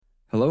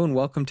Hello and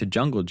welcome to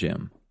Jungle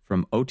Gym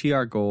from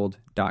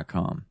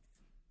OTRGold.com.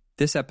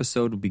 This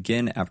episode will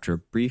begin after a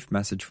brief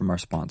message from our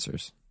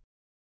sponsors.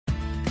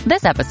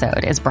 This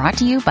episode is brought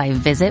to you by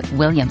Visit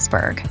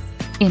Williamsburg.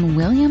 In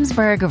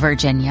Williamsburg,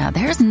 Virginia,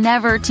 there's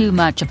never too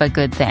much of a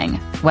good thing.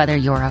 Whether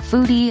you're a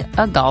foodie,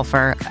 a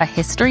golfer, a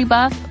history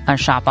buff, a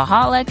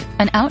shopaholic,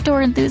 an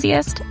outdoor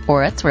enthusiast,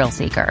 or a thrill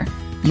seeker,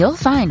 you'll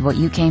find what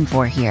you came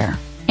for here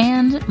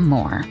and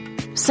more.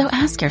 So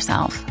ask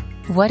yourself,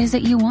 what is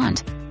it you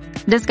want?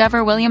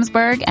 Discover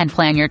Williamsburg and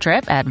plan your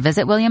trip at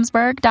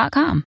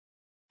visitwilliamsburg.com.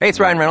 Hey, it's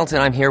Ryan Reynolds,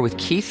 and I'm here with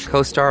Keith,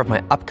 co-star of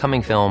my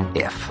upcoming film,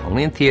 If,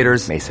 only in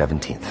theaters May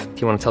 17th.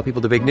 Do you want to tell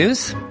people the big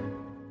news?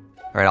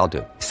 All right, I'll do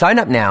it. Sign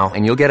up now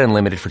and you'll get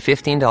unlimited for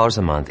 $15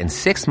 a month and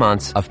 6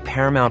 months of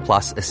Paramount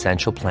Plus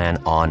Essential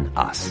Plan on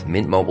us.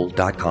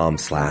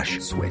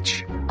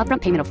 MintMobile.com/switch.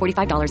 Upfront payment of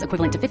 $45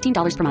 equivalent to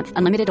 $15 per month.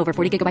 Unlimited over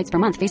 40 gigabytes per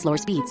month. Face lower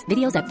speeds.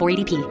 Videos at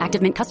 480p.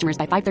 Active Mint customers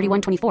by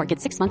 531.24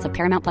 get 6 months of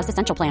Paramount Plus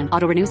Essential Plan.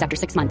 Auto renews after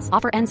 6 months.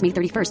 Offer ends May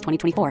 31st,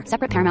 2024.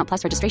 Separate Paramount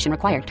Plus registration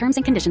required. Terms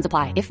and conditions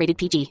apply if rated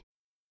PG.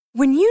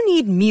 When you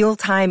need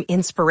mealtime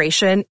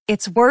inspiration,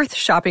 it's worth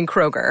shopping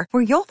Kroger,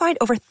 where you'll find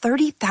over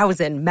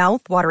 30,000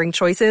 mouth-watering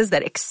choices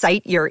that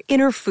excite your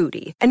inner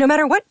foodie. And no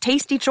matter what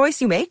tasty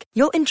choice you make,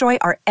 you'll enjoy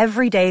our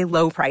everyday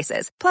low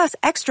prices, plus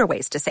extra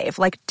ways to save,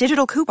 like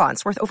digital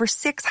coupons worth over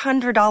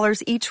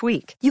 $600 each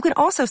week. You can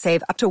also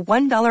save up to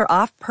 $1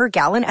 off per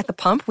gallon at the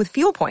pump with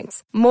fuel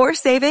points. More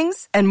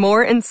savings and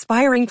more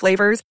inspiring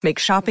flavors make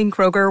shopping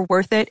Kroger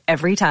worth it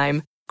every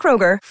time.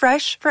 Kroger,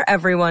 fresh for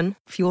everyone.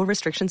 Fuel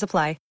restrictions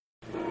apply.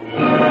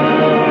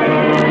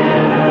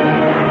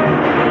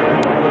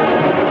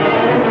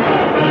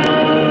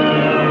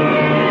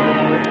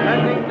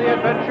 Presenting the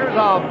adventures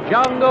of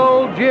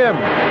Jungle Jim.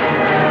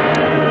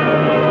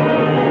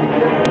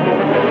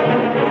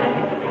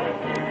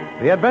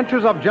 The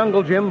Adventures of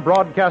Jungle Jim,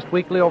 broadcast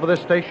weekly over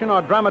this station,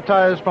 are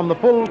dramatized from the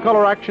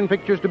full-color action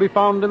pictures to be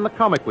found in the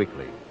Comic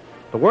Weekly,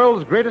 the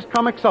world's greatest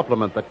comic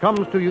supplement that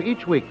comes to you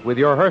each week with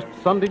your Hearst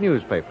Sunday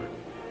newspaper.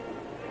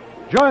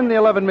 Join the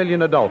 11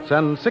 million adults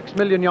and 6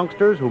 million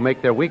youngsters who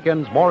make their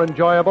weekends more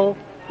enjoyable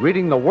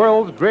reading the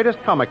world's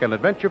greatest comic and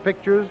adventure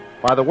pictures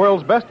by the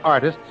world's best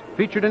artists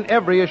featured in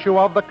every issue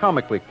of the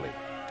Comic Weekly.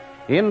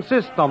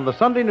 Insist on the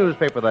Sunday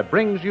newspaper that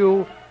brings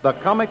you the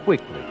Comic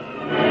Weekly.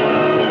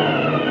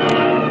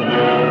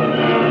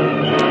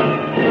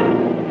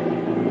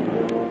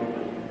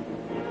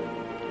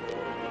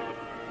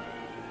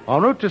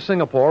 En route to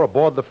Singapore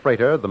aboard the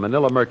freighter, the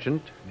Manila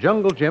Merchant,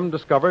 Jungle Jim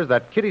discovers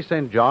that Kitty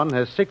St. John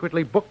has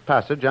secretly booked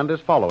passage and is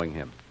following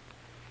him.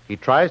 He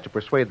tries to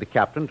persuade the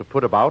captain to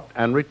put about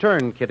and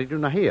return Kitty to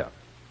Nahia.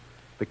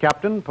 The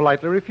captain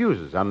politely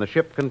refuses, and the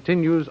ship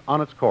continues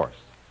on its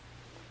course.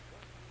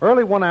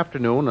 Early one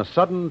afternoon, a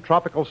sudden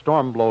tropical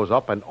storm blows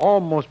up and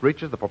almost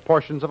reaches the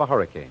proportions of a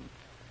hurricane.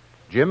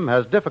 Jim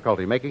has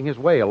difficulty making his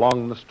way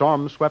along the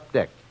storm-swept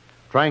deck,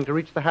 trying to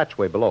reach the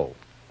hatchway below.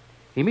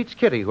 He meets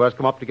Kitty, who has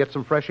come up to get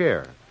some fresh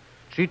air.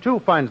 She, too,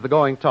 finds the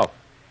going tough,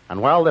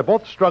 and while they're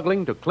both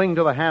struggling to cling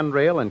to the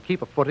handrail and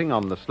keep a footing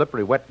on the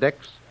slippery wet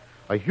decks,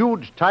 a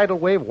huge tidal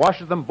wave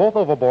washes them both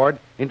overboard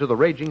into the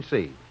raging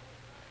sea.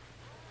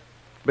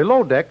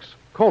 Below decks,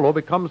 Kolo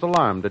becomes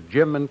alarmed at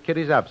Jim and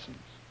Kitty's absence.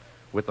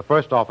 With the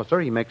first officer,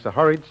 he makes a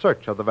hurried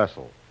search of the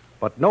vessel,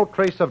 but no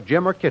trace of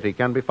Jim or Kitty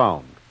can be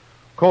found.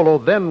 Kolo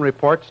then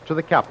reports to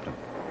the captain.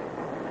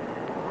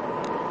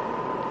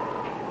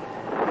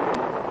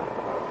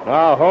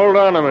 Now, hold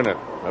on a minute.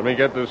 Let me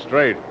get this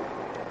straight.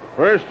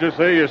 First, you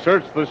say you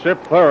searched the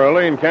ship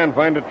thoroughly and can't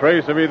find a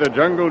trace of either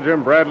Jungle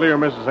Jim Bradley or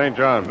Mrs. St.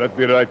 John. That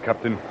be right,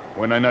 Captain.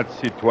 When I not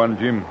see Tuan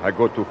Jim, I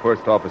go to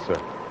first officer.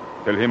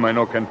 Tell him I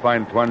no can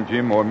find Tuan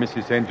Jim or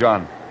Mrs. St.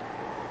 John.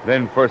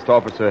 Then first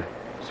officer,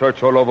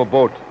 search all over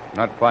boat,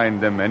 not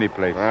find them any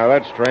place. Now,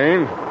 that's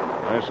strange.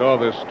 I saw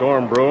this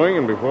storm brewing,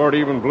 and before it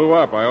even blew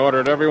up, I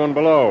ordered everyone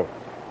below.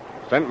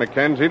 Sent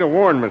Mackenzie to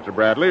warn Mr.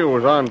 Bradley, who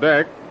was on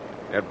deck.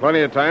 He had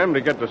plenty of time to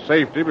get to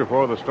safety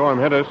before the storm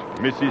hit us.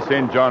 Mrs.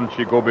 St. John,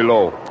 she go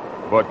below,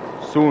 but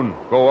soon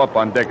go up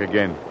on deck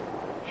again.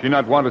 She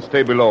not want to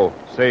stay below.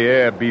 Say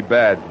air be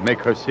bad, make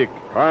her sick.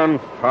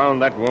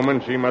 Confound that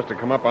woman. She must have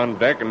come up on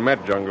deck and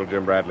met Jungle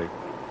Jim Bradley.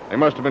 They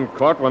must have been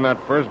caught when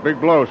that first big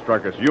blow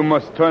struck us. You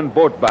must turn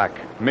boat back.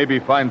 Maybe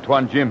find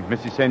Tuan Jim,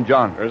 Mrs. St.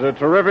 John. There's a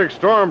terrific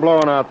storm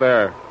blowing out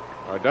there.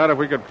 I doubt if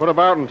we could put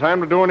about in time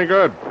to do any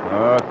good.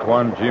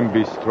 Tuan Jim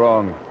be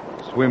strong.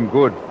 Swim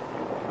good.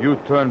 You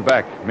turn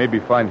back, maybe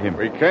find him.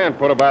 We can't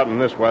put about in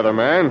this weather,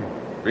 man.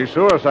 Be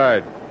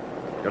suicide.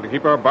 Got to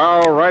keep our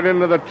bow right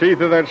into the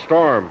teeth of that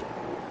storm.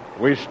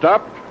 We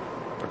stopped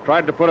or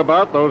tried to put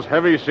about, those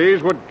heavy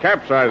seas would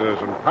capsize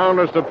us and pound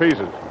us to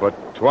pieces.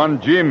 But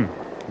Tuan Jim,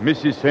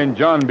 Mrs. St.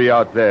 John be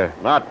out there.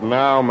 Not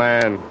now,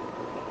 man. If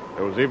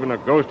there was even a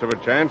ghost of a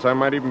chance, I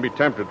might even be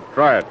tempted to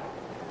try it.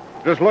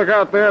 Just look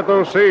out there at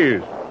those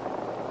seas.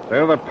 See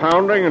the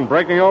pounding and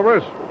breaking over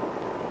us?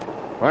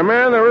 Why,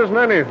 man, there isn't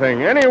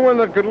anyone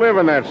that could live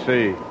in that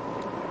sea.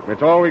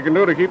 It's all we can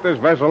do to keep this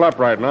vessel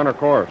upright and on her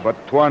course. But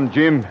Tuan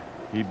Jim,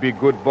 he be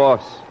good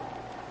boss,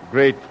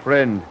 great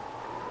friend.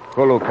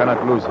 Kolo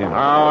cannot lose him.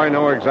 Now, I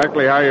know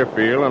exactly how you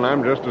feel, and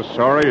I'm just as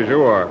sorry as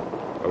you are.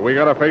 But we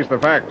gotta face the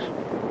facts.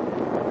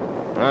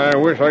 I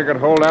wish I could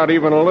hold out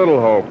even a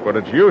little hope, but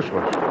it's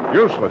useless.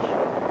 Useless.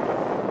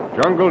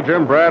 Jungle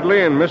Jim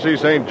Bradley and Missy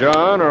St.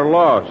 John are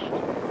lost.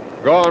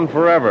 Gone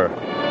forever.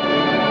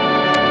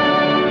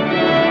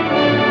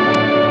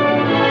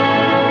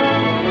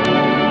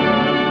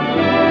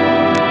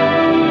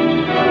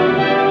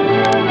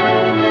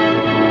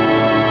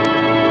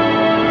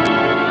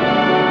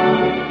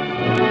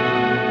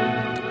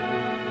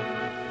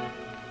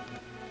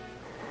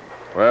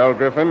 Well,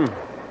 Griffin,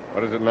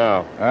 what is it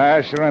now?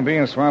 Sure, I'm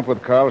being swamped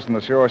with calls from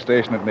the shore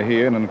station at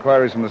Mejia and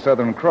inquiries from the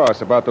Southern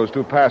Cross about those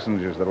 2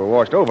 passengers that were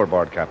washed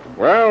overboard, Captain.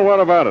 Well, what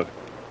about it?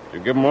 Did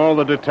you give them all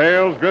the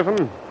details,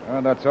 Griffin?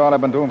 That's all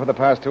I've been doing for the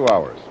past 2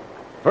 hours.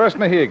 First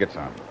Mejia gets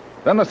on.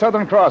 Then the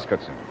Southern Cross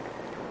gets in.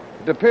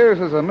 It appears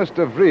there's a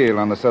Mr. Vreel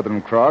on the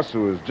Southern Cross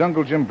who is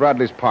Jungle Jim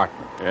Bradley's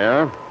partner.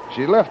 Yeah?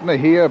 She left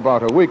Mejia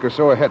about a week or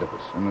so ahead of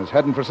us and is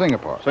heading for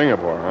Singapore.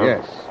 Singapore, huh?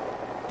 Yes.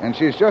 And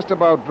she's just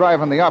about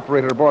driving the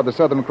operator aboard the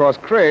Southern Cross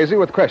crazy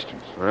with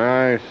questions.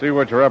 I see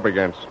what you're up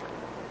against.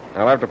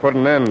 I'll have to put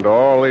an end to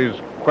all these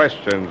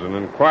questions and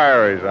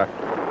inquiries.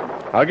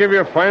 I'll give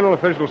you a final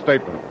official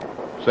statement.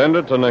 Send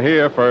it to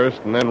Mejia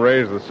first, and then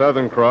raise the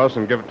Southern Cross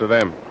and give it to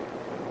them.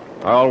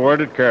 I'll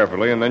word it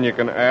carefully, and then you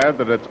can add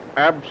that it's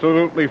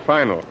absolutely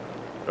final.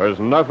 There's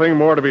nothing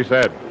more to be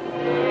said.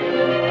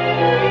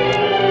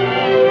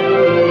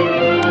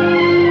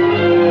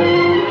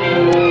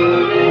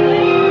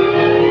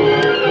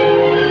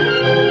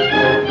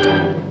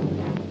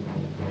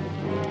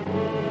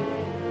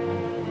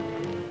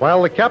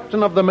 While the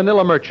captain of the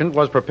Manila Merchant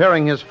was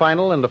preparing his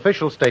final and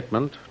official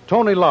statement,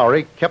 Tony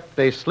Lowry kept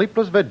a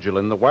sleepless vigil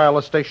in the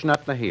wireless station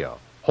at Mejia,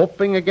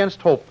 hoping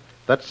against hope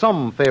that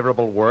some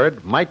favorable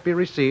word might be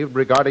received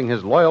regarding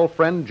his loyal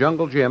friend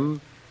Jungle Jim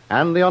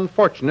and the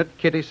unfortunate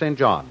Kitty St.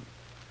 John.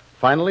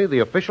 Finally, the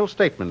official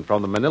statement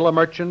from the Manila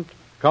Merchant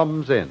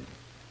comes in.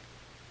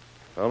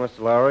 Well, Mr.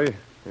 Lowry,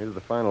 here's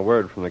the final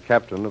word from the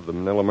captain of the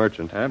Manila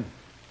Merchant.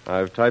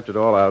 I've typed it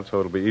all out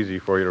so it'll be easy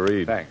for you to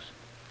read. Thanks.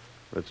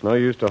 It's no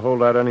use to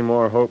hold out any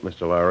more hope,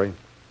 Mr. Lowry.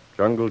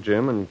 Jungle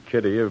Jim and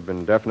Kitty have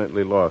been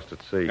definitely lost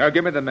at sea. Now,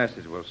 give me the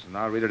message, Wilson.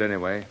 I'll read it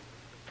anyway,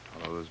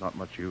 although there's not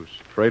much use.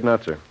 Afraid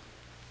not, sir.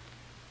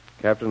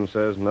 Captain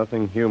says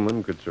nothing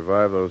human could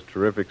survive those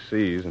terrific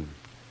seas, and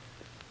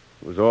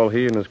it was all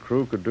he and his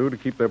crew could do to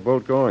keep their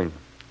boat going.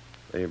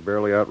 They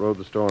barely outrode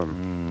the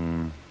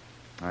storm.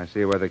 I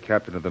see why the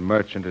captain of the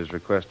Merchant has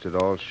requested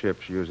all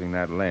ships using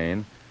that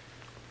lane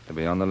to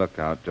be on the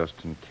lookout just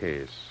in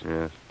case.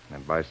 Yes.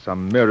 And by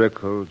some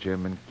miracle,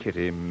 Jim and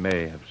Kitty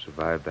may have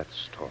survived that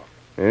storm.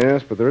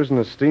 Yes, but there isn't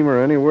a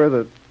steamer anywhere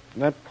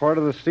that part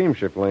of the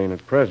steamship lane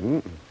at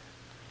present.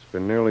 It's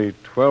been nearly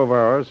 12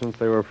 hours since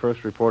they were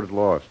first reported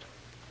lost.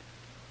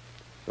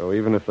 So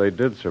even if they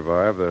did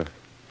survive the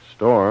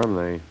storm,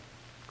 they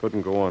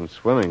couldn't go on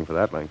swimming for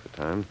that length of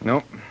time.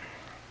 No,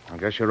 I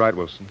guess you're right,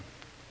 Wilson.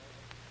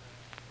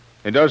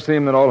 It does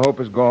seem that all hope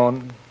is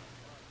gone,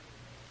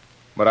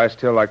 but I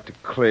still like to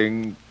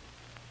cling,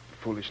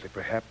 foolishly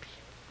perhaps,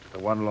 to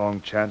the one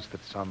long chance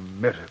that some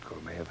miracle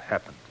may have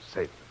happened to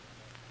save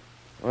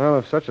them. Well,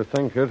 if such a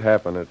thing could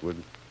happen, it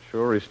would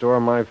sure restore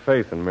my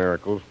faith in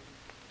miracles.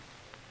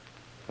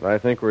 But I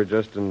think we're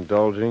just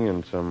indulging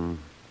in some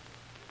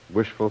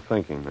wishful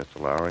thinking, Mr.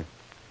 Lowry.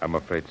 I'm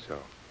afraid so.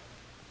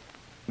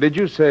 Did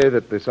you say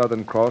that the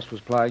Southern Cross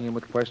was plying you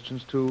with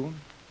questions, too?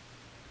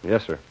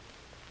 Yes, sir.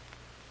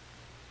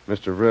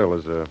 Mr. Vrill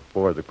is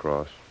aboard the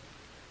Cross.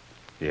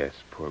 Yes,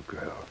 poor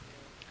girl.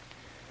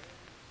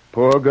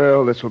 Poor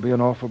girl, this will be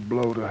an awful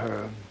blow to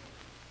her.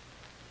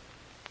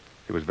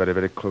 She was very,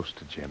 very close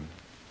to Jim.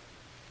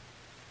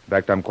 In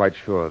fact, I'm quite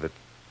sure that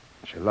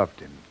she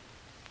loved him.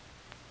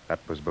 That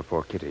was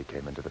before Kitty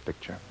came into the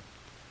picture.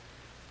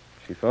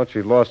 She thought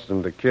she'd lost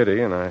him to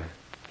Kitty, and I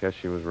guess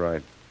she was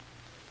right.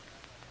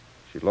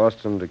 She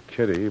lost him to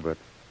Kitty, but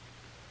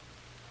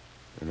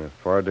in a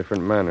far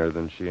different manner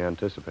than she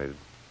anticipated.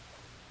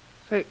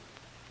 Say,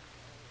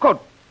 good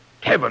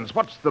heavens,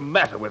 what's the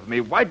matter with me?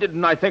 Why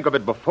didn't I think of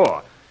it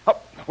before? Oh,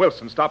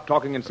 Wilson, stop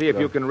talking and see if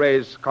you can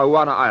raise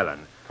Kauana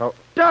Island.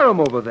 Durham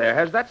over there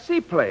has that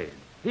seaplane.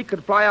 He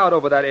could fly out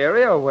over that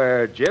area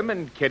where Jim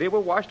and Kitty were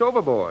washed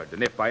overboard.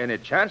 And if by any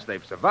chance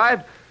they've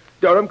survived,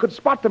 Durham could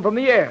spot them from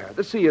the air.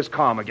 The sea is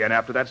calm again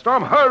after that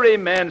storm. Hurry,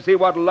 men, see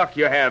what luck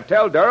you have.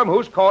 Tell Durham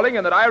who's calling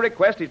and that I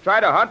request he try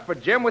to hunt for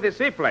Jim with his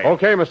seaplane.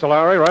 Okay, Mr.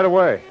 Lowry, right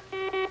away.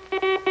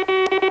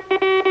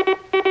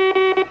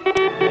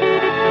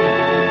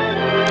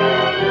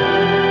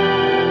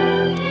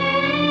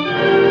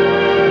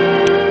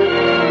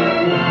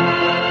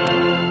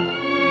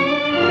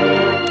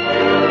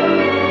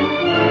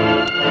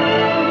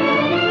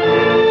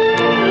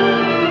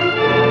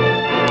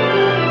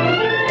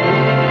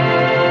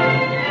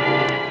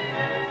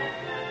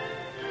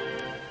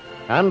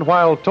 And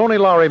while Tony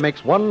Lowry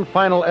makes one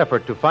final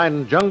effort to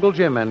find Jungle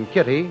Jim and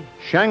Kitty,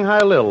 Shanghai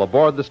Lil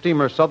aboard the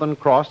steamer Southern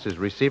Cross is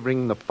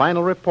receiving the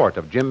final report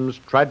of Jim's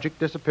tragic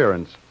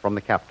disappearance from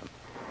the captain.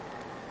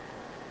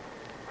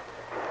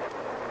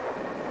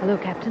 Hello,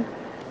 Captain.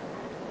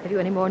 Have you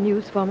any more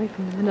news for me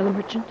from the Manila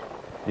Merchant?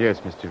 Yes,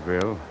 Mr.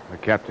 Vril. The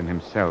captain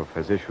himself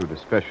has issued a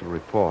special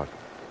report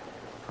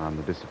on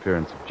the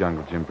disappearance of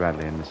Jungle Jim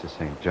Bradley and Mrs.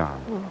 St.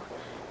 John. Oh.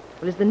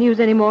 Well, is the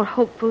news any more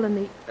hopeful than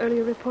the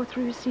earlier reports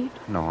we received?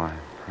 No,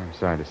 I'm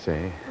sorry to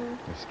say.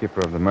 The skipper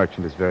of the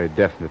Merchant is very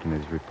definite in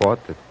his report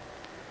that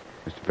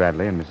Mr.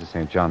 Bradley and Mrs.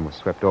 St. John were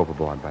swept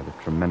overboard by the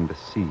tremendous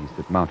seas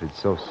that mounted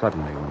so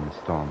suddenly when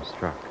the storm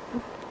struck.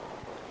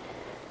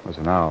 It was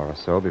an hour or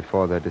so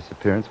before their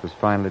disappearance was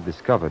finally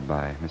discovered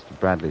by Mr.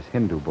 Bradley's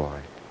Hindu boy.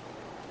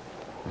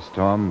 The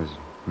storm was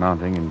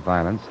mounting in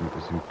violence, and it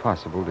was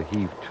impossible to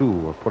heave to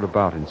or put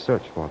about in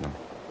search for them.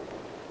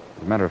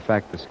 As a matter of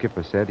fact, the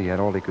skipper said he had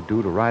all he could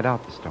do to ride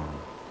out the storm.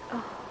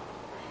 Oh.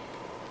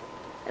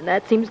 And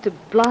that seems to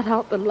blot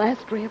out the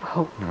last ray of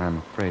hope. I'm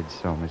afraid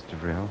so, Mr.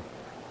 Vril.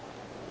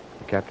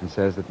 The captain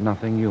says that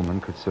nothing human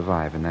could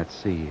survive in that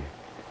sea.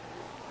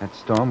 That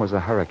storm was a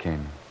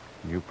hurricane.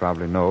 You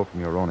probably know from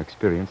your own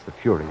experience the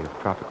fury of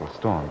tropical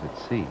storms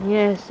at sea.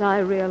 Yes, I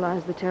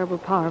realize the terrible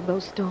power of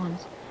those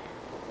storms.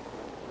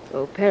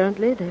 So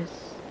apparently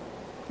there's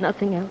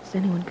nothing else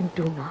anyone can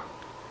do now.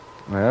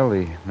 Well,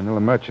 the Manila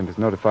Merchant has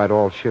notified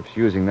all ships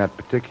using that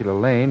particular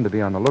lane to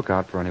be on the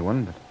lookout for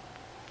anyone, but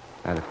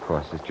that, of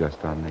course, is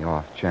just on the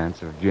off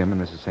chance of Jim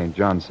and Mrs. St.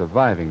 John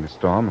surviving the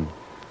storm and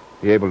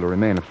be able to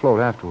remain afloat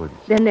afterwards.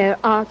 Then there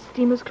are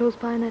steamers close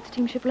by in that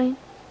steamship lane?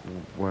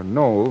 Well,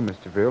 no,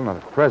 Mr. Vril, not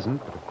at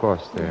present, but of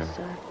course there... Yes,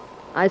 sir.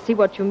 I see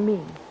what you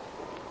mean.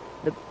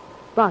 The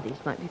bodies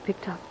might be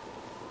picked up.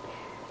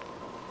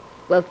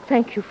 Well,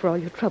 thank you for all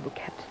your trouble,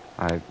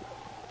 Captain.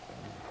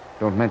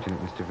 Don't mention it,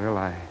 Mr. Vril.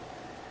 I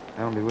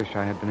only wish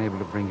I had been able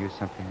to bring you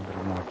something a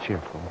little more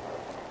cheerful.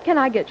 Can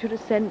I get you to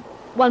send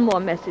one more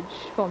message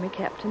for me,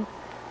 Captain?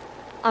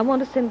 I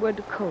want to send word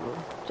to Colo,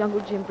 Jungle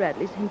Jim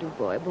Bradley's Hindu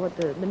boy aboard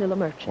the Manila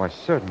Merchant. Why,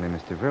 certainly,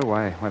 Mr. Vril.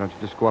 Why don't you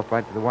just go up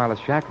right to the wireless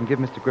shack and give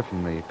Mr.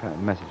 Griffin the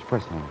message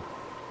personally?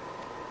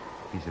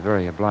 He's a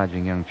very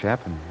obliging young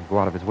chap and will go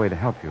out of his way to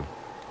help you.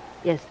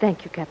 Yes,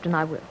 thank you, Captain.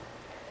 I will.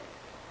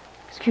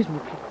 Excuse me,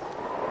 please.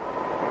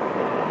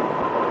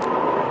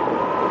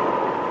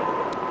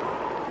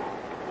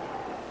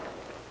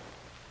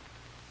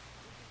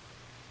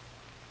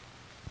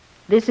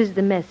 This is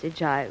the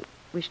message I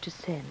wish to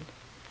send.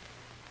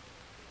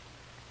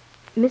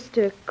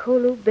 Mr.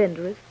 Kolu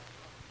Benderith,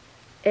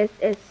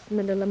 SS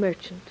Manila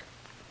Merchant,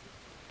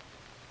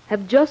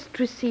 have just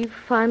received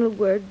final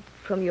word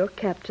from your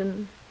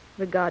captain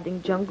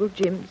regarding Jungle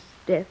Jim's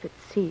death at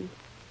sea.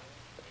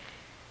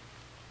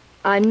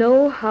 I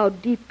know how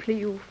deeply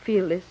you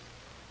feel this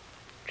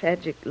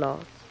tragic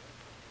loss.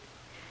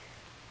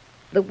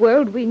 The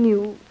world we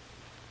knew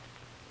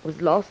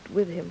was lost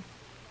with him.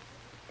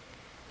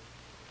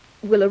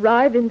 Will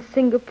arrive in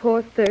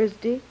Singapore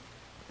Thursday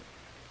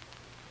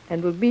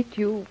and will meet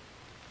you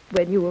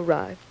when you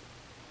arrive.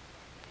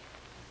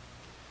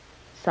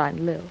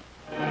 Signed, Lil.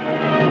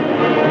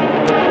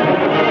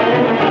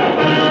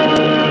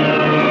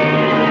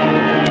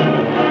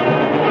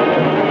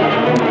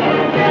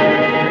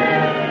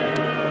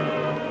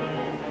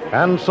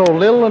 And so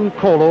Lil and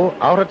Kolo,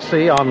 out at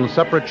sea on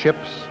separate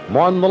ships,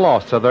 mourn the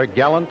loss of their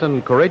gallant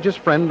and courageous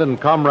friend and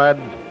comrade,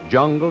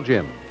 Jungle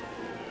Jim.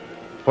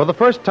 For the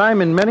first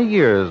time in many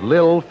years,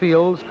 Lil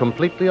feels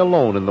completely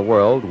alone in the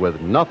world,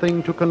 with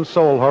nothing to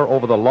console her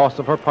over the loss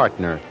of her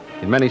partner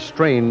in many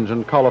strange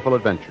and colorful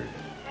adventures.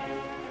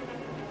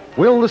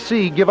 Will the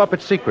sea give up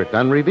its secret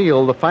and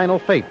reveal the final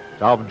fate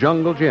of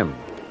Jungle Jim?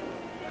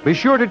 Be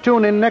sure to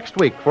tune in next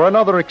week for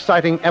another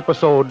exciting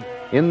episode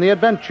in the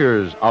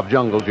adventures of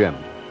Jungle Jim.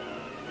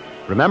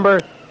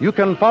 Remember, you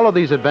can follow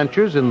these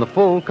adventures in the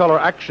full-color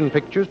action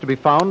pictures to be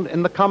found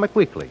in the Comic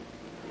Weekly,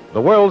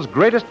 the world's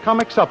greatest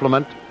comic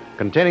supplement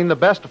containing the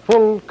best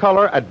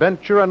full-color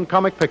adventure and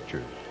comic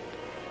pictures.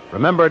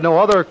 Remember, no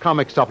other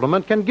comic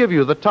supplement can give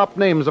you the top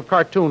names of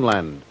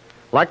Cartoonland,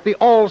 like the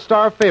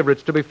all-star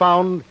favorites to be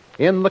found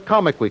in the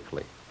Comic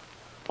Weekly.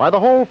 Why, the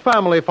whole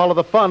family follow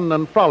the fun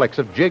and frolics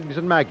of Jiggs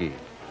and Maggie,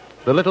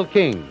 the Little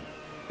King,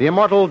 the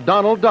immortal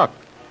Donald Duck,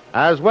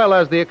 as well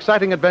as the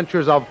exciting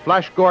adventures of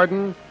Flash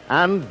Gordon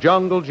and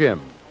Jungle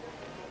Jim.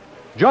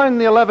 Join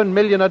the 11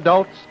 million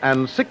adults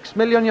and 6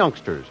 million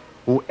youngsters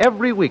who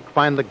every week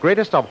find the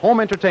greatest of home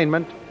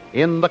entertainment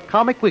in the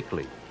Comic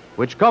Weekly,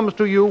 which comes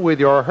to you with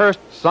your Hearst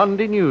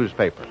Sunday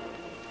newspaper.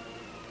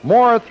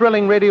 More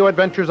thrilling radio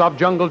adventures of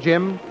Jungle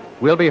Jim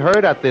will be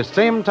heard at this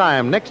same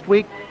time next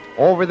week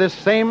over this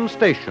same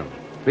station.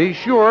 Be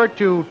sure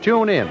to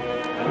tune in.